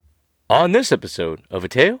On this episode of A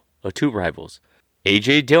Tale of Two Rivals,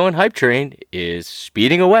 AJ Dillon hype train is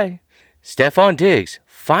speeding away. Stefon Diggs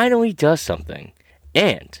finally does something.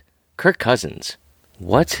 And Kirk Cousins,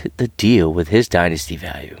 what's the deal with his dynasty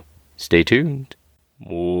value? Stay tuned.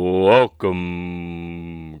 Welcome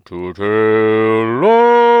to A Tale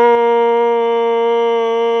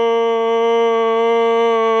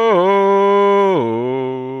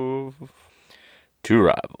of Two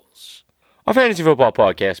Rivals. A fantasy football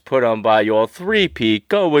podcast put on by your three-peat,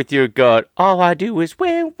 go with your gut. All I do is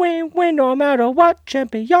win, win, win, no matter what,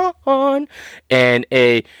 champion. And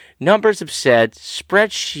a numbers-obsessed,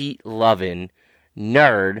 spreadsheet-loving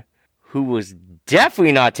nerd who was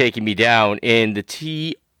definitely not taking me down in the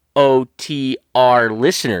TOTR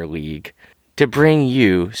Listener League to bring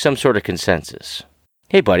you some sort of consensus.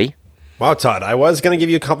 Hey, buddy. Wow, Todd, I was going to give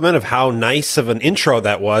you a compliment of how nice of an intro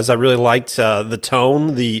that was. I really liked the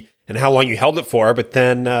tone, and how long you held it for. But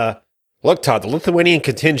then, look, Todd, the Lithuanian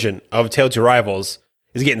contingent of Tale of Two Rivals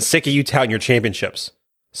is getting sick of you touting your championships.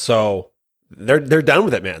 So they're done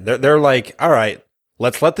with it, man. They're like, all right,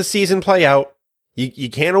 let's let the season play out. You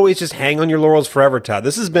can't always just hang on your laurels forever, Todd.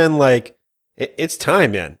 This has been like, it's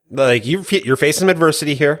time, man. Like you're facing some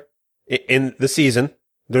adversity here in the season.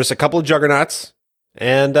 There's a couple of juggernauts,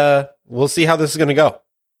 and we'll see how this is going to go.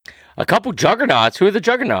 A couple juggernauts? Who are the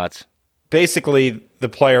juggernauts? Basically, the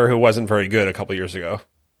player who wasn't very good a couple years ago.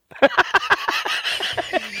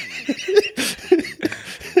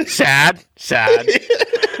 Sad.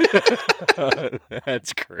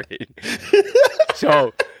 That's great.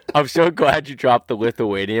 So, I'm so glad you dropped the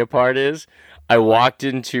Lithuania part. I walked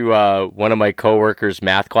into one of my coworkers'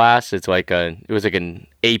 math class. It was like an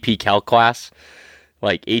AP Calc class,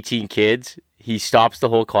 like 18 kids. He stops the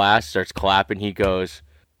whole class, starts clapping. He goes,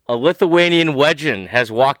 "A Lithuanian legend has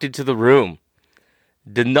walked into the room.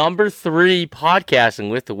 The number 3 podcast in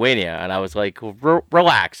Lithuania." And I was like,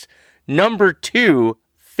 relax. Number 2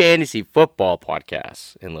 fantasy football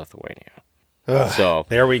podcast in Lithuania. Ugh, so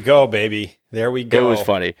there we go, baby. There we go. It was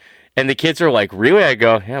funny. And the kids are like, really? I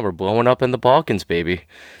go, yeah, we're blowing up in the Balkans, baby.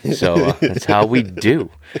 So that's how we do.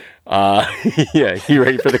 Yeah, you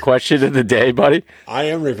ready for the question of the day, buddy? I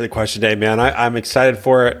am ready for the question today, man. I'm excited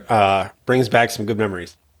for it. Brings back some good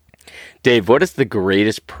memories. Dave, what is the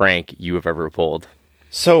greatest prank you have ever pulled?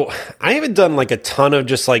 So I haven't done like a ton of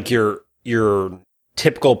just like your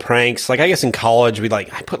typical pranks. Like I guess in college I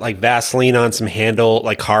put like Vaseline on some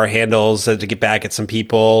car handles to get back at some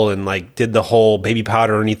people, and like did the whole baby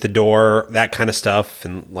powder underneath the door, that kind of stuff,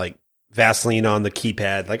 and like Vaseline on the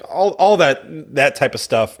keypad, like all that type of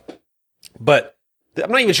stuff. But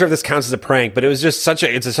I'm not even sure if this counts as a prank, but it was just such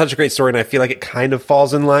a great story, and I feel like it kind of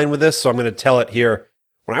falls in line with this, so I'm going to tell it here.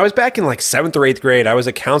 When I was back in like 7th or 8th grade, I was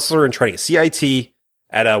a counselor and training CIT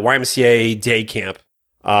at a YMCA day camp.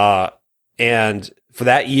 And for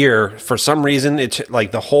that year, for some reason,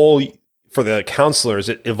 for the counselors,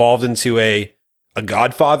 it evolved into a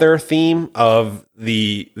Godfather theme of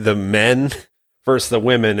the men versus the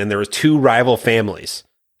women. And there was 2 rival families.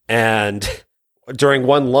 And during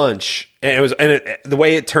one lunch, the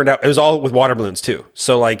way it turned out, it was all with water balloons too.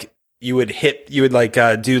 So like you would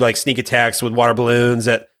do like sneak attacks with water balloons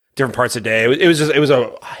at different parts of the day. It was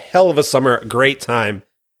a hell of a summer, great time.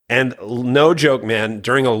 And no joke, man,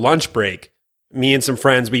 during a lunch break, me and some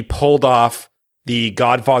friends, we pulled off the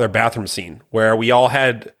Godfather bathroom scene where we all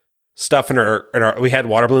had stuff we had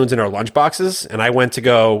water balloons in our lunch boxes. And I went to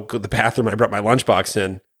go to the bathroom. I brought my lunchbox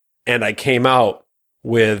in, and I came out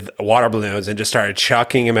with water balloons and just started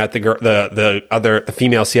chucking them at the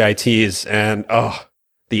female CITs. And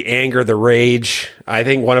the anger, the rage. I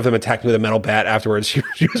think one of them attacked me with a metal bat afterwards. She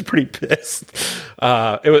was pretty pissed.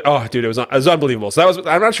 It was unbelievable. So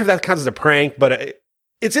I'm not sure if that counts as a prank, but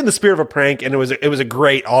it's in the spirit of a prank, and it was a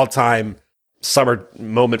great all-time summer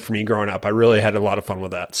moment for me growing up. I really had a lot of fun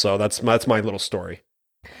with that. So that's my little story.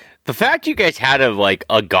 The fact you guys had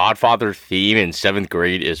a Godfather theme in 7th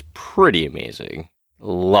grade is pretty amazing.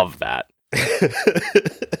 Love that.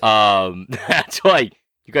 That's like,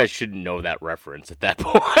 you guys shouldn't know that reference at that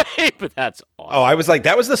point, but that's awesome. Oh, I was like,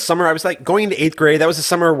 that was the summer. I was like going into 8th grade. That was the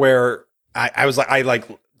summer where I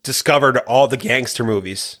discovered all the gangster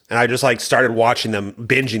movies, and I just like started watching them,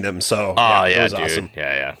 binging them. So, it was dude. Awesome.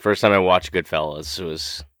 Yeah. First time I watched Goodfellas, it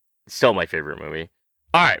was still my favorite movie.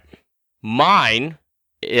 All right. Mine,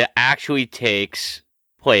 it actually takes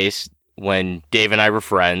place when Dave and I were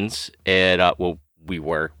friends, and we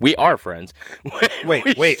are friends.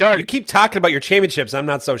 Wait, you keep talking about your championships. I'm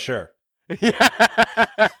not so sure. Yeah.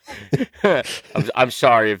 I'm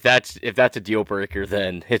sorry if that's a deal breaker.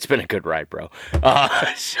 Then it's been a good ride, bro. All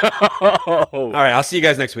right, I'll see you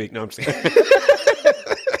guys next week. No, I'm just kidding.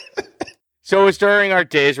 So it was during our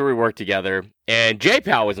days where we worked together, and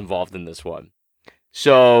J-Pal was involved in this one.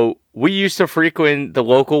 So we used to frequent the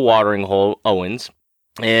local watering hole, Owens,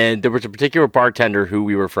 and there was a particular bartender who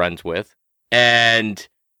we were friends with, and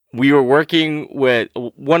we were working with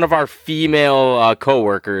one of our female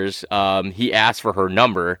coworkers. He asked for her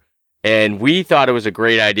number, and we thought it was a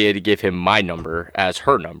great idea to give him my number as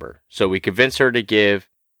her number. So we convinced her to give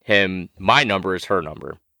him my number as her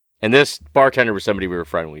number. And this bartender was somebody we were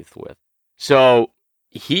friendly with. So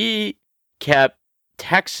he kept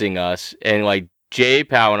texting us, and like Jay,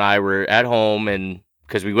 Pal, and I were at home, and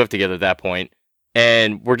because we lived together at that point,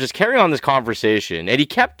 and we're just carrying on this conversation. And he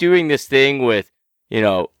kept doing this thing with,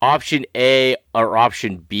 option A or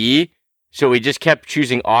option B. So we just kept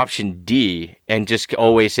choosing option D and just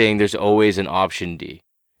always saying there's always an option D.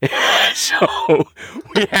 So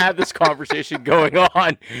we had this conversation going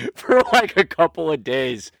on for like a couple of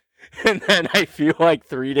days. And then I feel like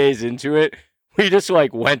 3 days into it, we just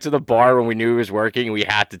like went to the bar when we knew he was working, and we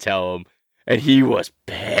had to tell him. And he was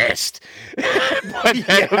pissed.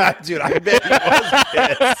 Yeah, dude, I bet he was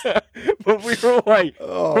pissed. But we were like,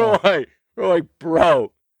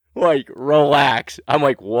 bro, like, relax. I'm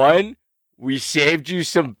like, one, we saved you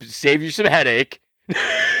some headache.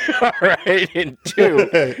 All right, and two,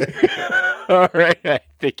 all right, I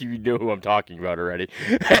think you know who I'm talking about already.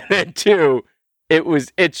 And then two,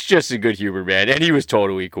 it's just a good humor, man, and he was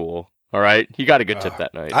totally cool. All right, he got a good tip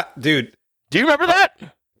that night, dude. Do you remember that?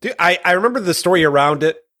 Dude, I remember the story around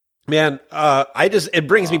it, man. It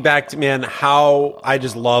brings me back to, man, how I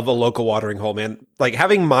just love a local watering hole, man. Like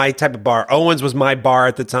having my type of bar. Owens was my bar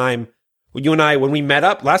at the time. You and I, when we met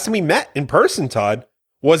up, last time we met in person, Todd,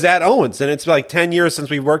 was at Owens, and it's like 10 years since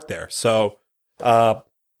we've worked there. So,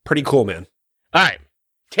 pretty cool, man. All right,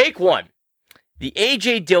 take one. The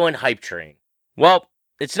A.J. Dillon hype train. Well,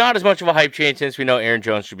 it's not as much of a hype train since we know Aaron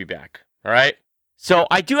Jones should be back. All right? So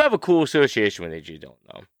I do have a cool association with A.J. Dillon,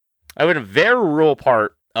 though. I live in a very rural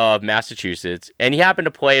part of Massachusetts, and he happened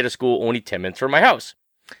to play at a school only 10 minutes from my house.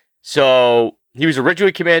 So he was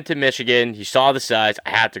originally committed to Michigan. He saw the size.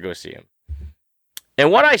 I had to go see him. And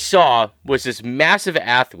what I saw was this massive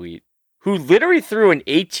athlete who literally threw an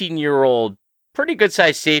 18-year-old, pretty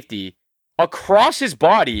good-sized safety across his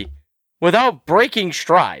body without breaking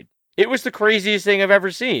stride. It was the craziest thing I've ever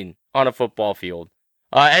seen on a football field.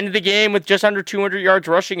 Ended the game with just under 200 yards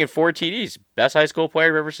rushing and 4 TDs. Best high school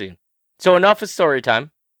player I've ever seen. So enough of story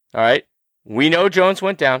time. All right. We know Jones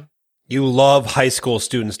went down. You love high school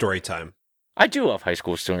student story time. I do love high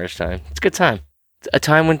school student time. It's a good time. It's a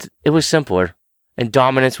time when it was simpler and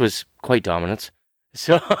dominance was quite dominance.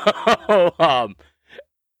 So,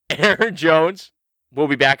 Aaron Jones will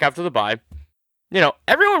be back after the bye.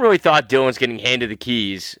 Everyone really thought Dillon's getting handed the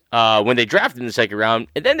keys when they drafted in the second round,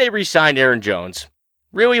 and then they re-signed Aaron Jones.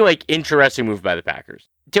 Really, interesting move by the Packers.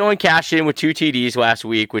 Dillon cashed in with 2 TDs last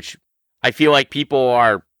week, which I feel like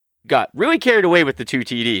people got really carried away with the 2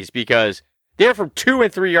 TDs because they're from 2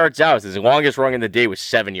 and 3 yards out. His longest run in the day was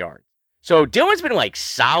 7 yards. So Dillon's been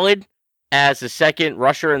solid as the second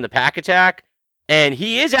rusher in the pack attack, and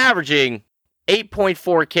he is averaging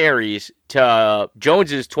 8.4 carries to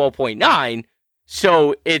Jones's 12.9.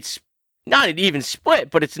 So it's not an even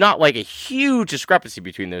split, but it's not like a huge discrepancy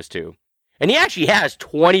between those two. And he actually has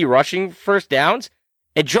 20 rushing first downs,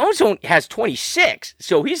 and Jones has 26,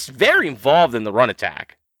 so he's very involved in the run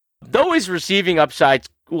attack. Though his receiving upside's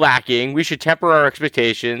lacking, we should temper our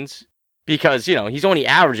expectations because, he's only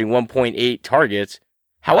averaging 1.8 targets.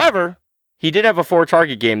 However, he did have a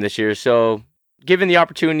 4-target game this year, so given the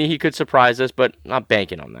opportunity, he could surprise us, but not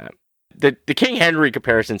banking on that. The King Henry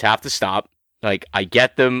comparisons have to stop. I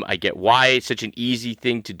get them. I get why it's such an easy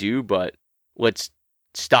thing to do, but let's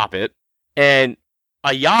stop it. And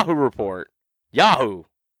a Yahoo report, Yahoo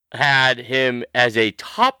had him as a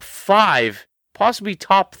top 5, possibly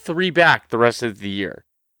top 3 back the rest of the year.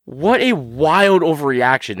 What a wild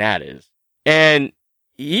overreaction that is. And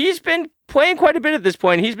he's been playing quite a bit at this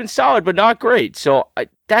point. He's been solid, but not great. So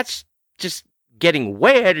that's just getting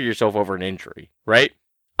way ahead of yourself over an injury, right?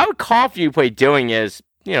 I would confidently play Dillon as,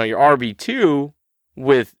 your RB2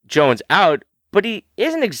 with Jones out, but he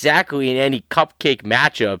isn't exactly in any cupcake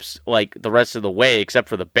matchups like the rest of the way, except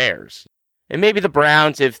for the Bears. And maybe the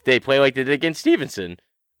Browns if they play like they did against Stevenson.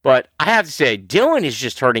 But I have to say, Dillon is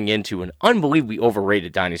just turning into an unbelievably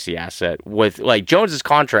overrated dynasty asset. With Jones's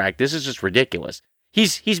contract, this is just ridiculous.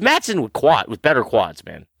 He's Mattson with better quads,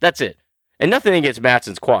 man. That's it. And nothing against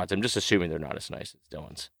Mattson's quads. I'm just assuming they're not as nice as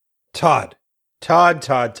Dillon's. Todd.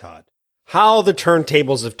 How the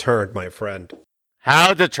turntables have turned, my friend.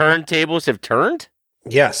 How the turntables have turned?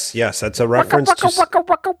 Yes, that's a reference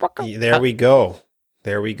to... There we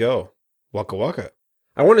go. Waka waka.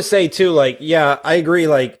 I want to say too, like, yeah, I agree.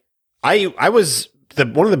 Like, I was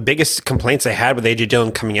one of the biggest complaints I had with AJ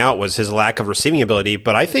Dillon coming out was his lack of receiving ability,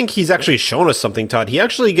 but I think he's actually shown us something, Todd. He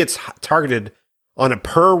actually gets targeted on a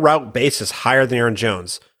per route basis higher than Aaron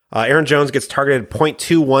Jones. Aaron Jones gets targeted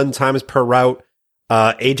 0.21 times per route.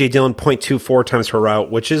 AJ Dillon 0.24 times per route,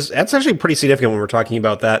 that's actually pretty significant when we're talking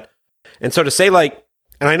about that. And so to say, like,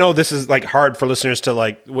 and I know this is like hard for listeners to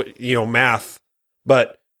like, math,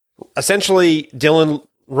 but essentially Dillon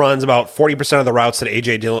runs about 40% of the routes that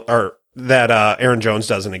AJ Dillon or that Aaron Jones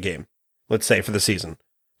does in a game. Let's say for the season.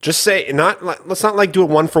 Just say let's not like do a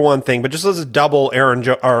 1-for-1 thing, but just let's double or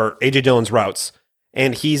AJ Dillon's routes,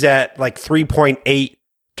 and he's at like 3.8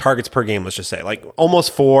 targets per game. Let's just say like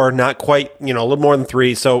almost 4, not quite, a little more than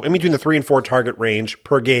 3. So in between the 3 and 4 target range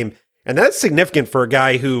per game, and that's significant for a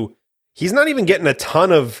guy who he's not even getting a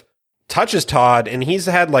ton of touches, Todd, and he's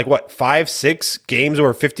had like 5-6 games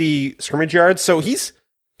over 50 scrimmage yards. So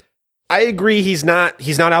I agree he's not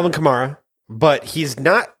Alvin Kamara, but he's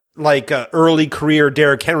not like early career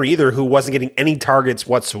Derrick Henry either, who wasn't getting any targets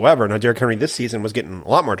whatsoever. Now Derrick Henry this season was getting a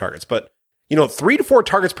lot more targets, but 3 to 4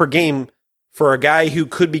 targets per game for a guy who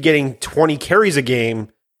could be getting 20 carries a game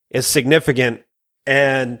is significant.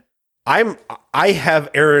 And I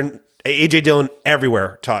have AJ Dillon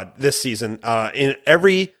everywhere, Todd, this season, in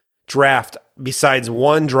every draft besides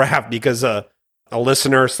one draft because a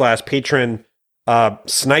listener / patron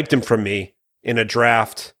sniped him from me in a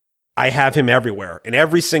draft. I have him everywhere in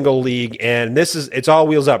every single league, and it's all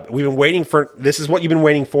wheels up. We've been waiting for this. Is what you've been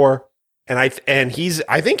waiting for, and I think he's an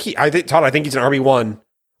RB1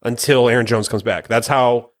 until Aaron Jones comes back. That's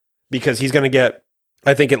how, because he's going to get,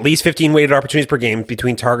 I think, at least 15 weighted opportunities per game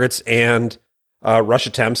between targets and rush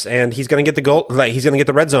attempts, and he's going to get the goal. Like, he's going to get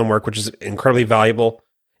the red zone work, which is incredibly valuable.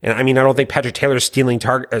 And I mean, I don't think Patrick Taylor's stealing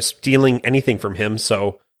anything from him.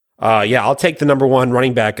 So, I'll take the number 1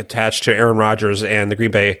 running back attached to Aaron Rodgers and the Green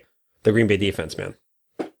Bay defense, man.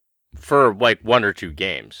 For like 1 or 2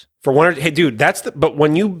 games. Hey, dude, but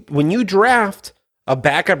when you draft a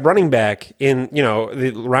backup running back in,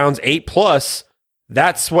 the rounds 8+,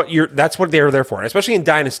 that's what they're there for, especially in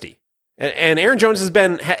Dynasty. And Aaron Jones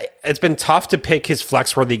it's been tough to pick his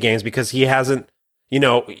flex-worthy games because he hasn't,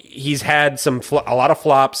 he's had a lot of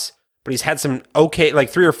flops, but he's had some okay,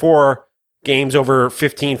 like 3 or 4 games over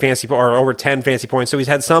 15 fantasy or over 10 fantasy points. So he's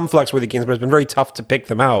had some flex-worthy games, but it's been very tough to pick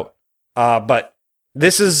them out. But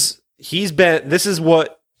this is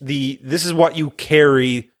what you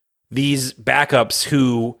carry these backups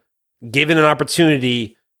who, given an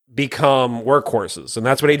opportunity, become workhorses, and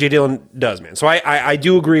that's what AJ Dillon does, man. So I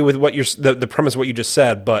do agree with what the premise of what you just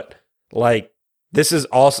said, but like this is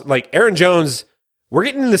also like Aaron Jones. We're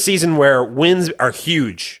getting in the season where wins are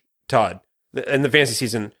huge, Todd, in the fantasy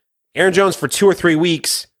season. Aaron Jones for 2 or 3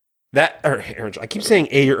 weeks. I keep saying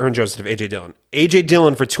Aaron Jones instead of AJ Dillon. AJ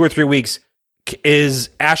Dillon for 2 or 3 weeks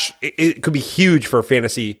it could be huge for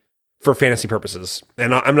fantasy purposes,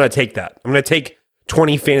 and I'm going to take that. I'm going to take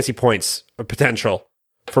 20 fantasy points of potential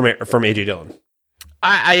from AJ Dillon.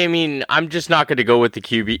 I mean, I'm just not going to go with the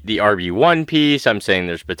RB1 piece. I'm saying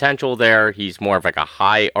there's potential there. He's more of like a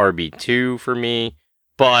high RB2 for me.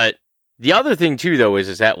 But the other thing too, though,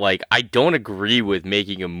 is that like I don't agree with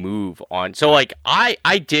making a move on. So like I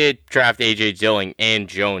did draft AJ Dillon and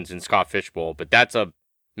Jones in Scott Fishbowl, but that's a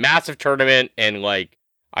massive tournament, and like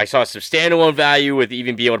I saw some standalone value with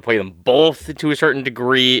even being able to play them both to a certain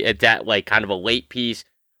degree at that like kind of a late piece.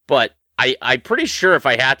 But I'm pretty sure if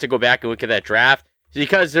I had to go back and look at that draft, it's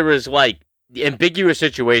because there was like the ambiguous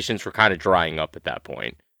situations were kind of drying up at that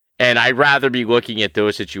point. And I'd rather be looking at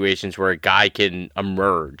those situations where a guy can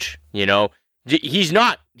emerge, He's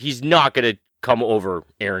not going to come over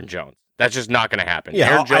Aaron Jones. That's just not going to happen.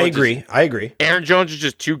 Yeah, I agree. Aaron Jones is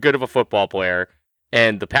just too good of a football player,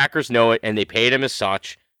 and the Packers know it, and they paid him as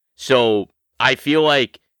such. So I feel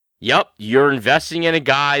like, yep, you're investing in a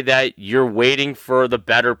guy that you're waiting for the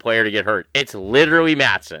better player to get hurt. It's literally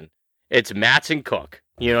Mattson. It's Mattson Cook.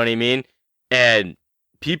 You know what I mean? And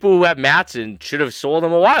people who have Mattson should have sold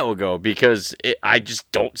him a while ago because I just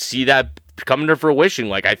don't see that coming to fruition.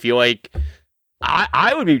 Like, I feel like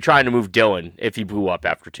I would be trying to move Dillon if he blew up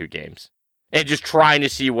after 2 games and just trying to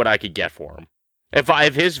see what I could get for him.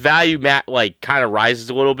 If his value kind of rises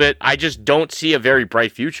a little bit, I just don't see a very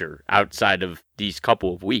bright future outside of these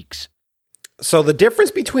couple of weeks. So the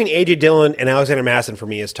difference between AJ Dillon and Alexander Mattson for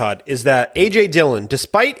me is, Todd, is that AJ Dillon,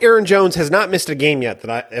 despite Aaron Jones, has not missed a game yet.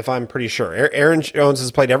 If I'm pretty sure, Aaron Jones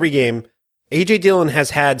has played every game. AJ Dillon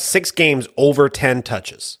has had 6 games over 10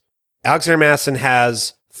 touches. Alexander Mattson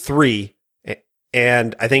has 3,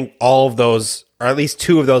 and I think all of those, or at least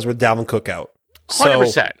 2 of those, with Dalvin Cook out. So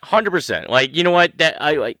 100%. Like, you know what? That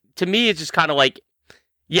I like. To me, it's just kind of like,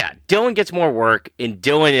 yeah, Dillon gets more work, and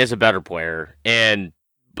Dillon is a better player. And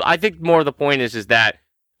I think more of the point is that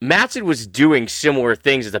Mattson was doing similar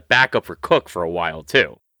things as a backup for Cook for a while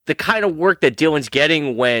too. The kind of work that Dillon's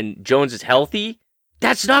getting when Jones is healthy,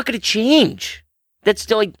 that's not going to change. That's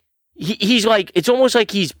still like he's like, it's almost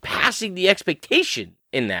like he's passing the expectation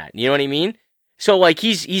in that. You know what I mean? So like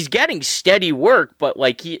he's getting steady work, but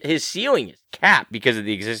like his ceiling is capped because of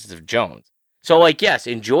the existence of Jones. So like, yes,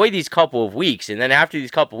 enjoy these couple of weeks, and then after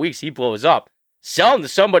these couple of weeks, he blows up. Sell him to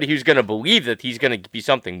somebody who's going to believe that he's going to be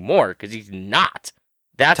something more, because he's not.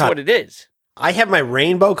 That's Todd, what it is. I have my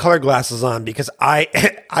rainbow color glasses on because I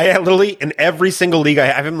literally in every single league I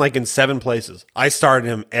have him like in 7 places. I started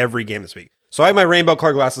him every game this week, so I have my rainbow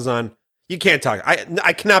color glasses on. You can't talk.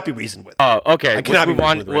 I cannot be reasoned with. Oh, okay. I cannot move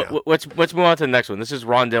on. Let's Let's move on to the next one. This is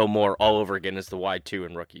Rondale Moore all over again as the wide 2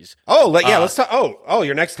 in rookies. Oh, yeah. Let's talk. Oh,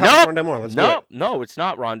 your next topic, Rondale Moore. Let's do it. No, it's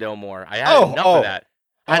not Rondale Moore. I had enough of that.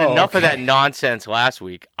 I had enough of that nonsense last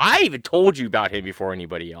week. I even told you about him before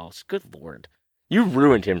anybody else. Good Lord. You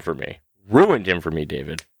ruined him for me.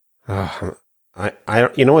 David. I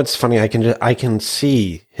you know what's funny? I can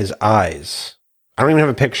see his eyes. I don't even have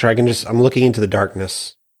a picture. I'm looking into the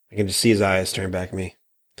darkness. I can just see his eyes staring back at me.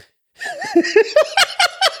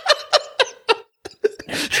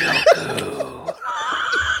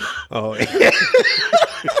 Oh, yeah.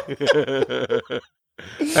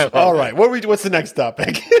 All right. What's the next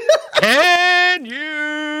topic? Can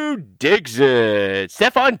you Diggs it?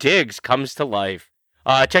 Stefon Diggs comes to life.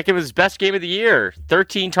 Checked in with his best game of the year.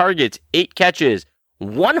 13 targets, 8 catches,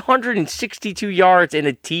 162 yards, and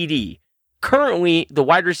a TD. Currently, the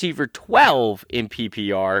wide receiver 12 in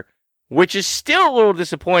PPR, which is still a little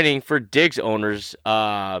disappointing for Diggs owners.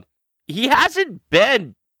 He hasn't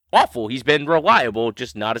been awful. He's been reliable,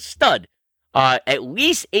 just not a stud. At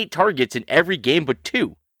least 8 targets in every game but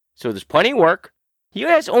 2. So there's plenty of work. He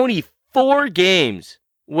has only 4 games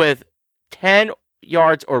with 10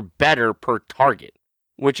 yards or better per target,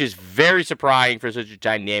 which is very surprising for such a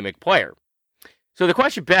dynamic player. So the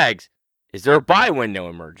question begs, is there a buy window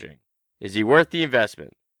emerging? Is he worth the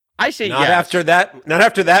investment? I say not yes. Not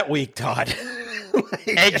after that week, Todd.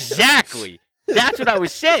 Exactly. That's what I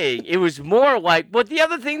was saying. It was more like, but the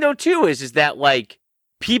other thing though too is that like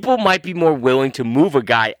people might be more willing to move a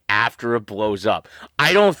guy after it blows up.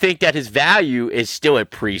 I don't think that his value is still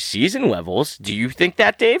at preseason levels. Do you think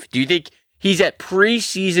that, Dave? Do you think he's at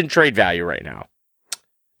preseason trade value right now?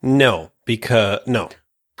 No.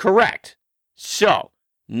 Correct. So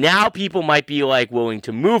now people might be like willing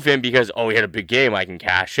to move him because, he had a big game, I can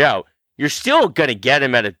cash out. You're still going to get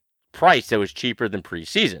him at a price that was cheaper than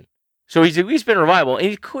preseason. So he's at least been reliable, and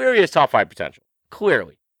he clearly has top 5 potential.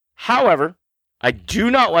 Clearly. However, I do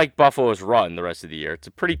not like Buffalo's run the rest of the year. It's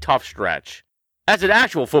a pretty tough stretch. As an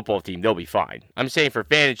actual football team, they'll be fine. I'm saying for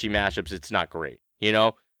fantasy matchups, it's not great, you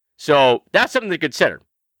know? So that's something to consider.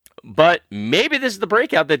 But maybe this is the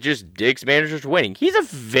breakout that just Diggs managers winning. He's a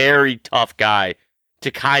very tough guy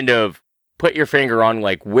to kind of put your finger on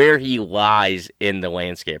like where he lies in the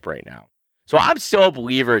landscape right now. So I'm still a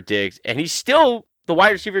believer at Diggs, and he's still the wide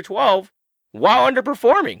receiver 12 while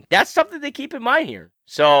underperforming. That's something to keep in mind here.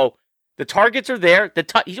 So the targets are there.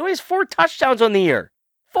 He only has 4 touchdowns on the year.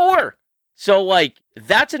 4. So like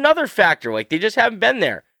that's another factor. Like they just haven't been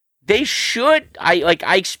there. They should. I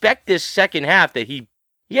expect this second half that he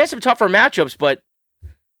has some tougher matchups, but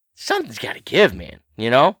something's got to give, man. You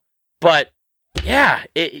know. But yeah,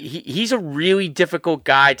 he's a really difficult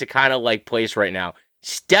guy to kind of like place right now.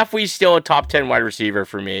 Stephanie's still a top 10 wide receiver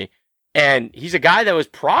for me, and he's a guy that was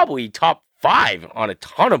probably top 5 on a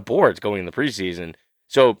ton of boards going in the preseason.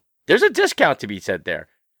 So there's a discount to be said there.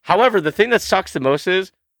 However, the thing that sucks the most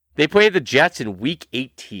is they play the Jets in week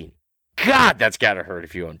 18. God, that's got to hurt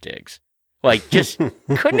if you own Diggs. Like, just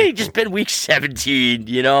couldn't he just been week 17,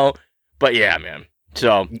 you know? But yeah, man.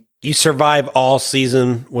 So you survive all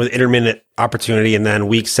season with intermittent opportunity, and then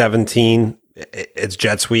week 17, it's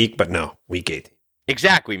Jets week, but no, week 18.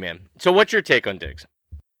 Exactly, man. So what's your take on Diggs?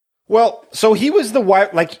 Well, so he was the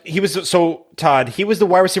Todd, he was the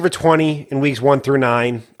wide receiver 20 in weeks 1 through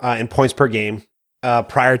 9 in points per game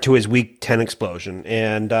prior to his week 10 explosion.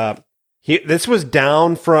 And this was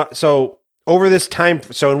down from, so over this time,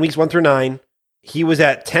 so in weeks 1 through 9, he was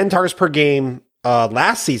at 10 targets per game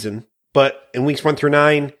last season, but in weeks 1 through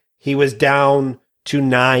 9, he was down to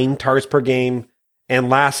 9 targets per game. And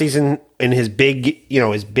last season, in his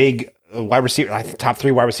big wide receiver, I think top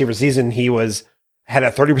 3 wide receiver season, he had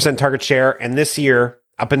a 30% target share. And this year,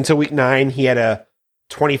 up until week 9, he had a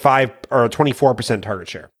 25 or 24% target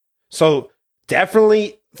share. So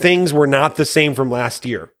definitely things were not the same from last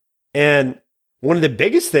year. And one of the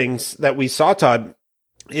biggest things that we saw, Todd,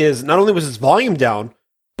 is not only was his volume down,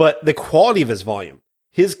 but the quality of his volume.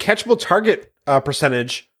 His catchable target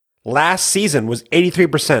percentage last season was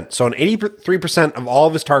 83%. So 83% of all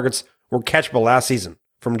of his targets were catchable last season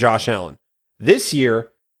from Josh Allen. This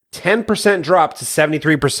year, 10% drop to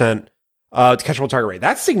 73% catchable target rate.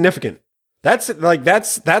 That's significant.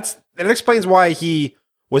 It explains why he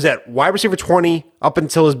was at wide receiver 20 up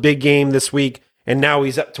until his big game this week, and now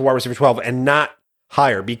he's up to wide receiver 12 and not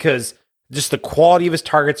higher, because just the quality of his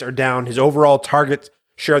targets are down. His overall target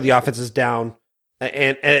share of the offense is down,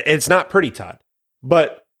 and it's not pretty, Todd.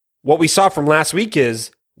 But what we saw from last week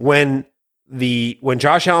is when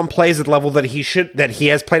Josh Allen plays at the level that he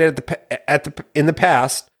has played in the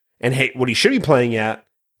past, and what he should be playing at,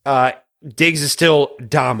 Diggs is still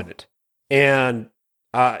dominant. And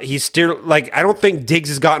he's still, like, I don't think Diggs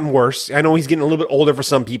has gotten worse. I know he's getting a little bit older for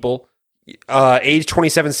some people. Age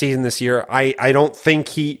 27 season this year. I don't think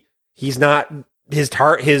he's not, his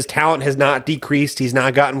talent has not decreased. He's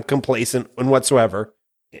not gotten complacent in whatsoever.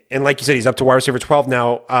 And like you said, he's up to wide receiver 12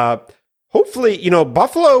 now. Hopefully,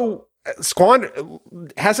 Buffalo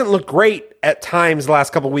hasn't looked great at times the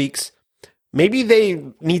last couple of weeks. Maybe they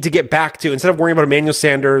need to get back to, instead of worrying about Emmanuel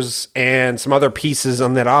Sanders and some other pieces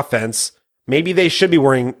on that offense, maybe they should be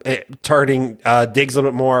targeting Diggs a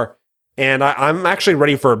little bit more. And I'm actually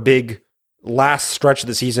ready for a big last stretch of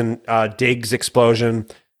the season, Diggs explosion.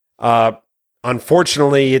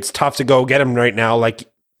 Unfortunately, it's tough to go get him right now,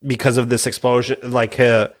 because of this explosion,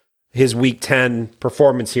 his week 10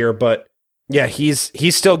 performance here. But yeah, he's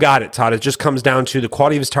still got it, Todd. It just comes down to the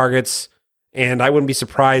quality of his targets. And I wouldn't be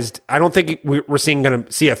surprised. I don't think we're going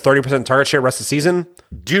to see a 30% target share rest of the season.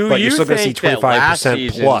 But you're still going to see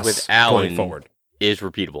 25% plus with Allen going forward is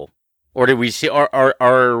repeatable, or did we see?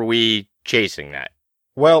 Are we chasing that?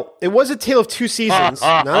 Well, it was a tale of two seasons,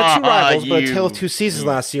 not two rivals, but a tale of two seasons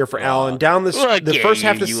last year for Allen. Down the first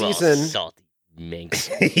half of the season, salty minx.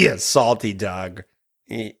 Yeah, salty dog.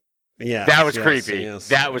 Yeah, that was creepy.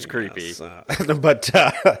 That was creepy. But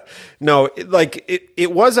no,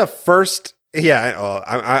 it was a first. Yeah,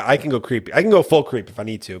 I can go creepy. I can go full creep if I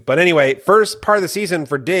need to. But anyway, first part of the season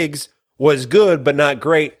for Diggs was good, but not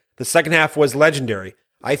great. The second half was legendary.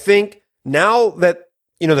 I think now that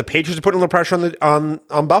the Patriots are putting a little pressure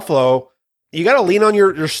on Buffalo, you got to lean on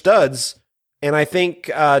your studs. And I think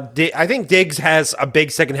Diggs has a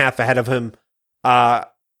big second half ahead of him.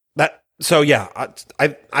 So yeah,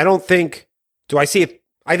 I don't think. Do I see it?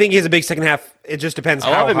 I think he has a big second half. It just depends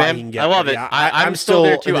how high he can get. I love it. Yeah, I'm still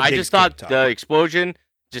there too. I just thought the explosion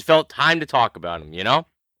just felt time to talk about him. All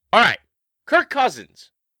right, Kirk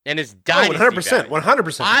Cousins and his dynasty. 100%,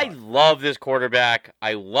 100%. I love this quarterback.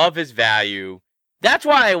 I love his value. That's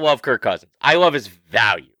why I love Kirk Cousins. I love his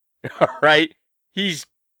value. All right, he's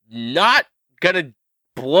not gonna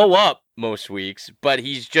blow up most weeks, but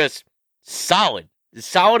he's just solid. As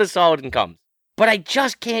solid as solid and comes. But I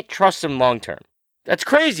just can't trust him long term. That's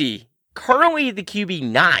crazy. Currently the QB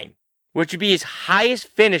 9, which would be his highest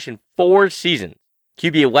finish in 4 seasons.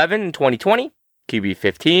 QB 11 in 2020, QB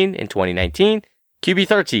 15 in 2019, QB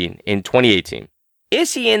 13 in 2018.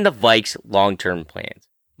 Is he in the Vikes' long-term plans?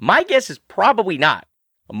 My guess is probably not.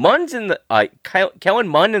 Kellen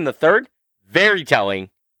Mond in the third, very telling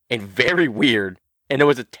and very weird, and it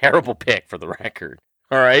was a terrible pick for the record.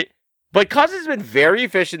 All right? But Cousins has been very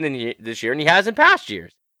efficient this year, and he has in past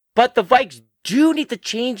years. But the Vikes do need to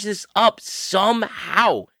change this up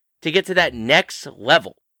somehow to get to that next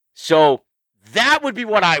level. So that would be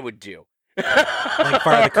what I would do.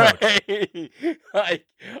 Fire the coach.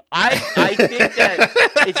 I think that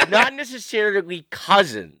it's not necessarily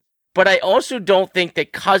Cousins, but I also don't think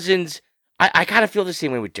that Cousins. I kind of feel the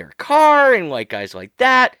same way with Derek Carr and guys like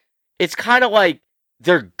that. It's kind of like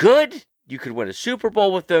they're good. You could win a Super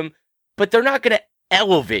Bowl with them, but they're not going to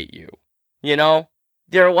elevate you.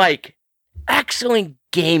 They're excellent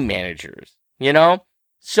game managers.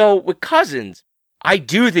 So with Cousins, I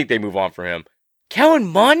do think they move on from him. Kellen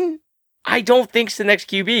Mond, I don't think's the next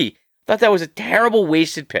QB. Thought that was a terrible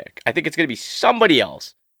wasted pick. I think it's going to be somebody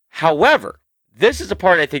else. However, this is the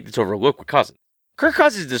part I think that's overlooked with Cousins. Kirk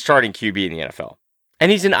Cousins is the starting QB in the NFL,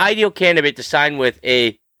 and he's an ideal candidate to sign with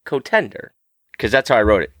a contender, because that's how I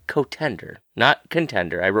wrote it. Contender, not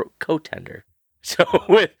contender. I wrote contender. So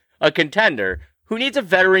with a contender who needs a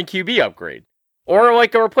veteran QB upgrade, or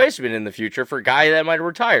a replacement in the future for a guy that might have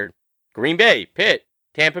retired. Green Bay, Pitt,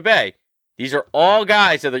 Tampa Bay. These are all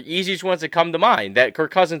guys that are the easiest ones that come to mind that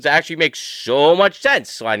Kirk Cousins actually makes so much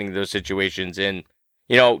sense sliding into those situations. In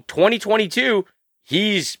 2022,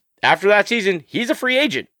 after that season, he's a free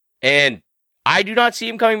agent. And I do not see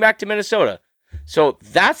him coming back to Minnesota. So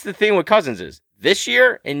that's the thing with Cousins is this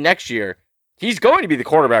year and next year, he's going to be the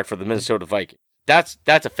quarterback for the Minnesota Vikings. That's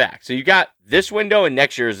a fact. So you got this window and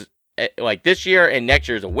next year's like this year and next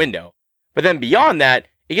year is a window. But then beyond that,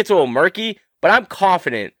 it gets a little murky. But I'm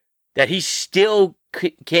confident that he still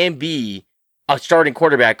can be a starting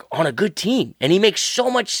quarterback on a good team. And he makes so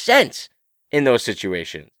much sense in those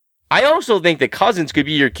situations. I also think that Cousins could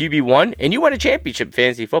be your QB1 and you win a championship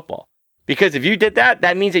fantasy football. Because if you did that,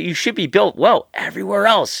 that means that you should be built well everywhere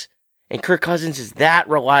else. And Kirk Cousins is that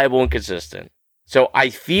reliable and consistent. So I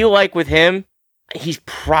feel like with him, he's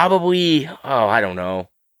probably, I don't know.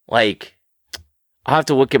 Like, I'll have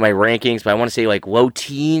to look at my rankings, but I want to say like low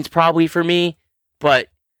teens probably for me. But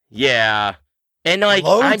yeah. And like,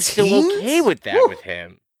 Low I'm still teens? okay with that with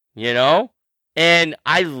him, you know? And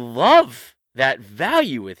I love that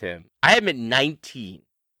value with him. I have him at 19.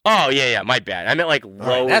 Oh, yeah, my bad. I meant like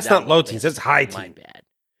low. Right, that's not low teens, that's high teens. My bad.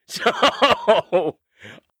 So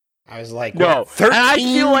I was like, no, what, 13, and I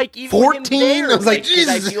feel like even 14? there, I was like, 'cause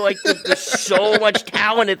Jesus. I feel like there's so much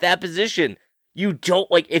talent at that position. You don't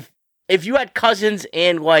like if you had Cousins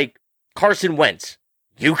and like Carson Wentz,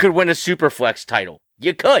 you could win a Superflex title.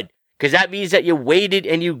 You could, because that means that you waited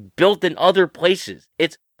and you built in other places.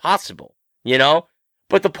 It's possible, you know.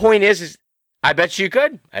 But the point is I bet you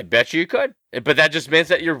could. I bet you could. But that just means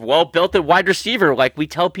that you're well built at wide receiver. Like we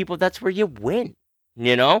tell people, that's where you win,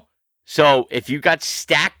 you know. So if you got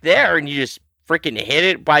stacked there and you just freaking hit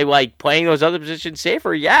it by like playing those other positions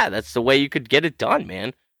safer, yeah, that's the way you could get it done,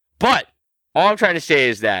 man. But all I'm trying to say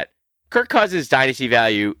is that Kirk Cousins' dynasty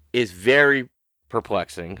value is very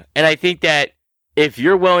perplexing. And I think that if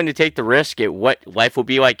you're willing to take the risk at what life will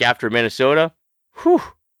be like after Minnesota,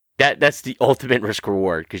 that's the ultimate risk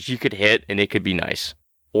reward because you could hit and it could be nice.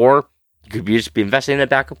 Or you could just be investing in a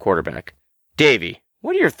backup quarterback. Davey,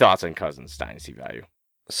 what are your thoughts on Cousins' dynasty value?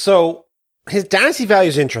 So his dynasty value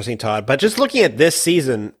is interesting, Todd. But just looking at this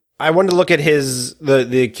season, I wanted to look at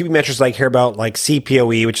the QB metrics I care about, like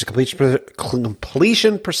CPOE, which is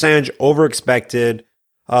completion percentage over expected,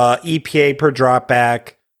 EPA per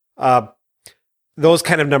dropback, those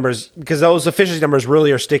kind of numbers, because those efficiency numbers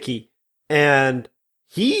really are sticky. And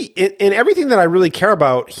he, in everything that I really care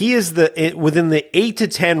about, he is within the 8 to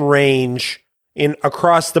 10 range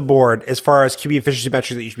across the board as far as QB efficiency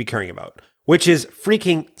metrics that you should be caring about, which is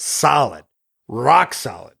freaking solid, rock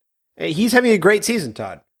solid. He's having a great season,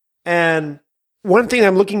 Todd. And one thing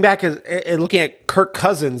I'm looking back at looking at Kirk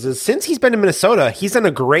Cousins is since he's been in Minnesota, he's done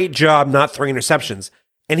a great job not throwing interceptions.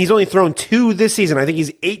 And he's only thrown 2 this season. I think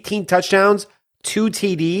he's 18 touchdowns, 2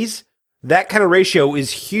 TDs. That kind of ratio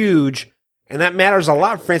is huge. And that matters a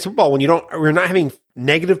lot for fantasy football when you're not having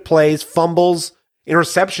negative plays, fumbles,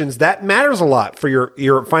 interceptions. That matters a lot for your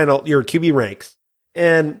QB ranks.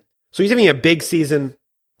 And so he's having a big season.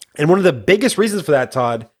 And one of the biggest reasons for that,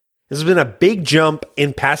 Todd, has been a big jump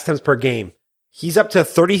in pass attempts per game. He's up to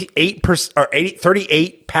 38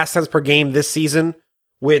 pass attempts per game this season,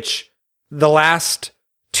 which the last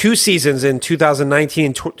 2 seasons in 2019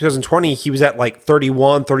 and 2020, he was at like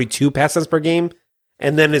 31, 32 pass attempts per game.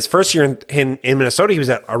 And then his first year in Minnesota, he was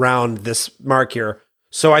at around this mark here.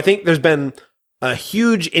 So I think there's been a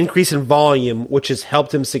huge increase in volume, which has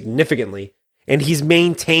helped him significantly. And he's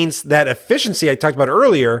maintained that efficiency I talked about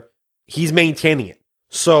earlier. He's maintaining it.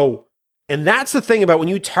 So, and that's the thing about when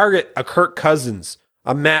you target a Kirk Cousins,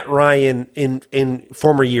 a Matt Ryan in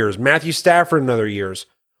former years, Matthew Stafford in other years,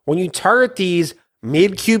 when you target these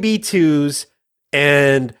mid QB2s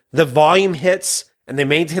and the volume hits and they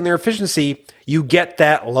maintain their efficiency, you get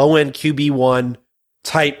that low-end QB1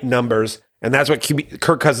 type numbers, and that's what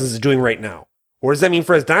Kirk Cousins is doing right now. What does that mean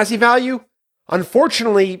for his dynasty value?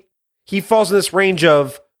 Unfortunately, he falls in this range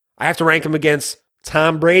of, I have to rank him against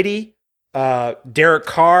Tom Brady, Derek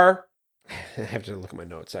Carr. I have to look at my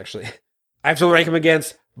notes, actually. I have to rank him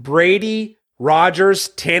against Brady, Rodgers,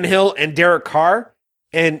 Tannehill, and Derek Carr.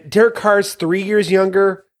 And Derek Carr's 3 years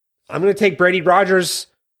younger. I'm going to take Brady, Rodgers,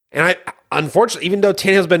 and unfortunately, even though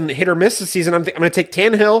Tannehill's been hit or miss this season, I'm going to take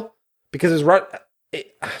Tannehill because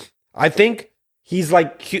I think he's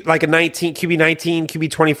like a QB 19,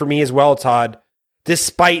 QB 20 for me as well, Todd,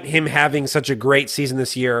 despite him having such a great season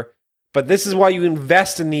this year. But this is why you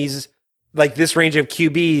invest in these, like this range of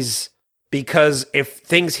QBs, because if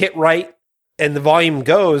things hit right and the volume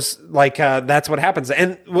goes, like that's what happens.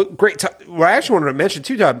 And what I actually wanted to mention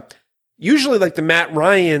too, Todd, usually like the Matt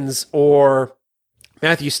Ryans or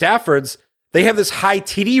Matthew Staffords, they have this high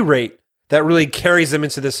TD rate that really carries them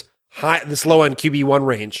into this low end QB1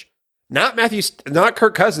 range. Not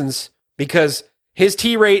Kirk Cousins, because his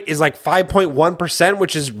T rate is like 5.1%,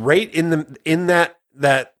 which is right in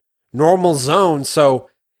that normal zone. So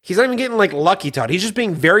he's not even getting like lucky, Todd. He's just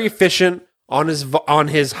being very efficient on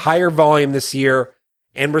his higher volume this year,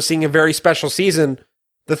 and we're seeing a very special season.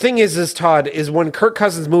 The thing is Todd, is when Kirk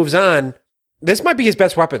Cousins moves on, this might be his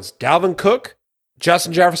best weapons. Dalvin Cook,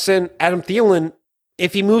 Justin Jefferson, Adam Thielen.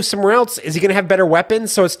 If he moves somewhere else, is he going to have better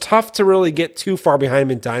weapons? So it's tough to really get too far behind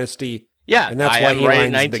him in Dynasty. Yeah, and that's why he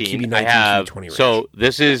right lines the QB 19, QB 20 range. So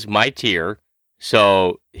this is my tier.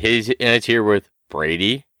 So he's in a tier with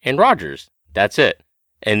Brady and Rodgers. That's it.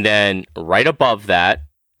 And then right above that,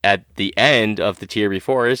 at the end of the tier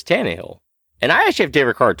before, is Tannehill. And I actually have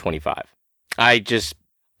Derek Carr at 25.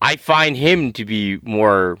 I find him to be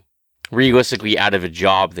more realistically out of a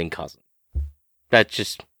job than Cousins. That's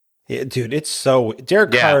just... Yeah, dude,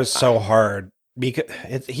 Derek Carr is so hard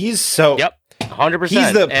because he's so... Yep, 100%.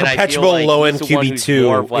 He's the perpetual low-end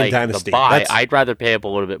QB2 in Dynasty. I'd rather pay up a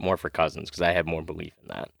little bit more for Cousins because I have more belief in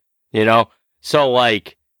that. You know? So,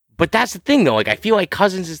 like... But that's the thing, though. Like, I feel like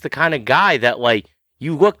Cousins is the kind of guy that, like,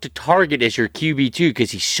 you look to target as your QB2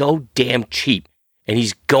 because he's so damn cheap. And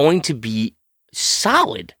he's going to be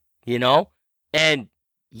solid, you know? And,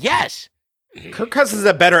 yes... Kirk Cousins is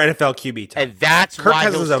a better NFL QB. And that's Kirk why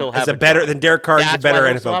Cousins he'll still have a better job. than Derek Carr is a better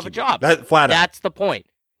NFL QB. Job. Flat out. That's the point.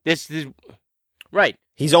 This is right.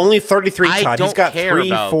 He's only 33, Todd. He's got 3,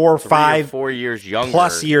 4, 5, 4 years younger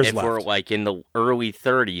plus years if left. We're like in the early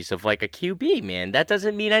 30s of like a QB, man. That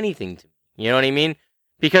doesn't mean anything to me. You know what I mean?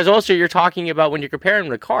 Because also you're talking about when you're comparing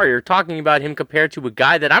him to Carr, you're talking about him compared to a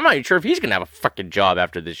guy that I'm not even sure if he's going to have a fucking job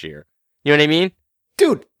after this year. You know what I mean?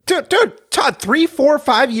 Dude, Todd, 3, 4,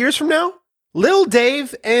 5 years from now? Lil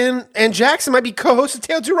Dave and Jackson might be co-hosts of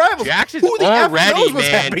Tale of Two Rivals. Jackson's Who the already, F knows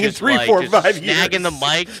what's man, happening in 3, like, 4, 5 years. Snagging the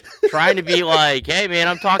mic, trying to be like, hey, man,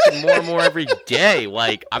 I'm talking more and more every day.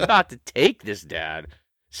 Like, I'm about to take this, Dad.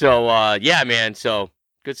 So, yeah, man. So,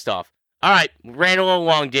 good stuff. All right. Ran a little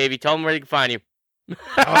long, Davey. Tell them where they can find you.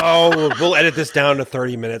 We'll edit this down to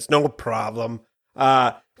 30 minutes. No problem.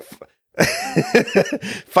 Find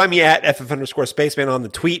me at FF_Spaceman on the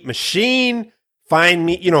tweet machine. Find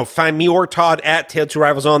me or Todd at Tale 2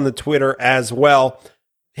 Rivals on the Twitter as well.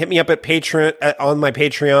 Hit me up at Patreon on my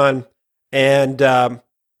Patreon, and I'll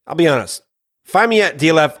be honest. Find me at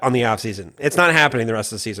DLF on the off season. It's not happening the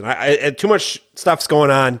rest of the season. I too much stuff's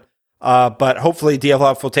going on, but hopefully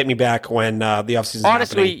DLF will take me back when the off season.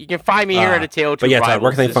 Honestly, you can find me here at a Tale 2 Rivals. Todd,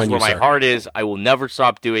 where can they find you? This is where my heart is. I will never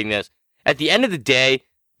stop doing this. At the end of the day,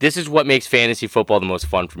 this is what makes fantasy football the most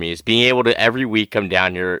fun for me. Is being able to every week come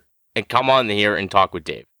down here and come on here and talk with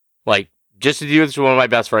Dave. Like, just to do this with one of my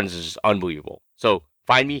best friends is just unbelievable. So,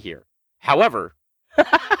 find me here. However...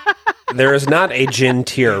 there is not a gin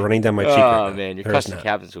tear running down my cheek right now. Oh, man, your there custom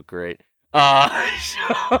cabinets look great.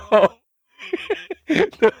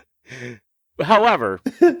 However,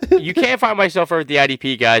 you can't find myself over at the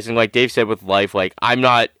IDP, guys, and like Dave said with life, like, I'm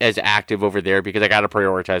not as active over there because I got to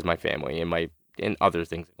prioritize my family and other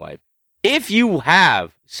things in life. If you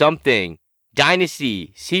have something...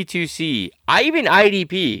 Dynasty, C2C, even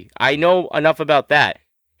IDP. I know enough about that.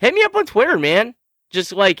 Hit me up on Twitter, man.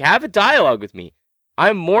 Just like have a dialogue with me.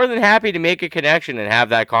 I'm more than happy to make a connection and have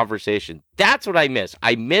that conversation. That's what I miss.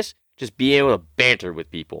 I miss just being able to banter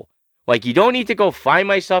with people. Like, you don't need to go find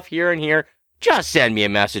my stuff here and here. Just send me a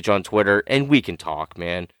message on Twitter and we can talk,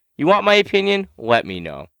 man. You want my opinion? Let me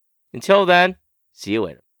know. Until then, see you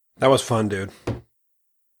later. That was fun, dude.